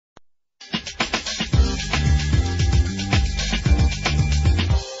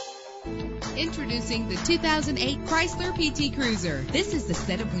Introducing the 2008 Chrysler PT Cruiser. This is the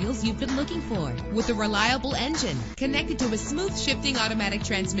set of wheels you've been looking for, with a reliable engine connected to a smooth shifting automatic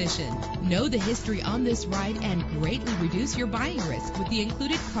transmission. Know the history on this ride and greatly reduce your buying risk with the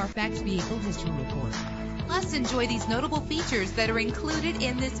included Carfax Vehicle History Report. Plus, enjoy these notable features that are included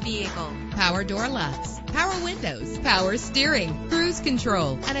in this vehicle: power door locks, power windows, power steering, cruise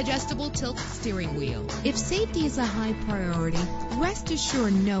control, an adjustable tilt steering wheel. If safety is a high priority, rest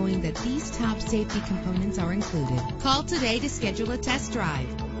assured knowing that these top safety components are included. Call today to schedule a test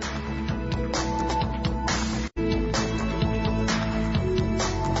drive.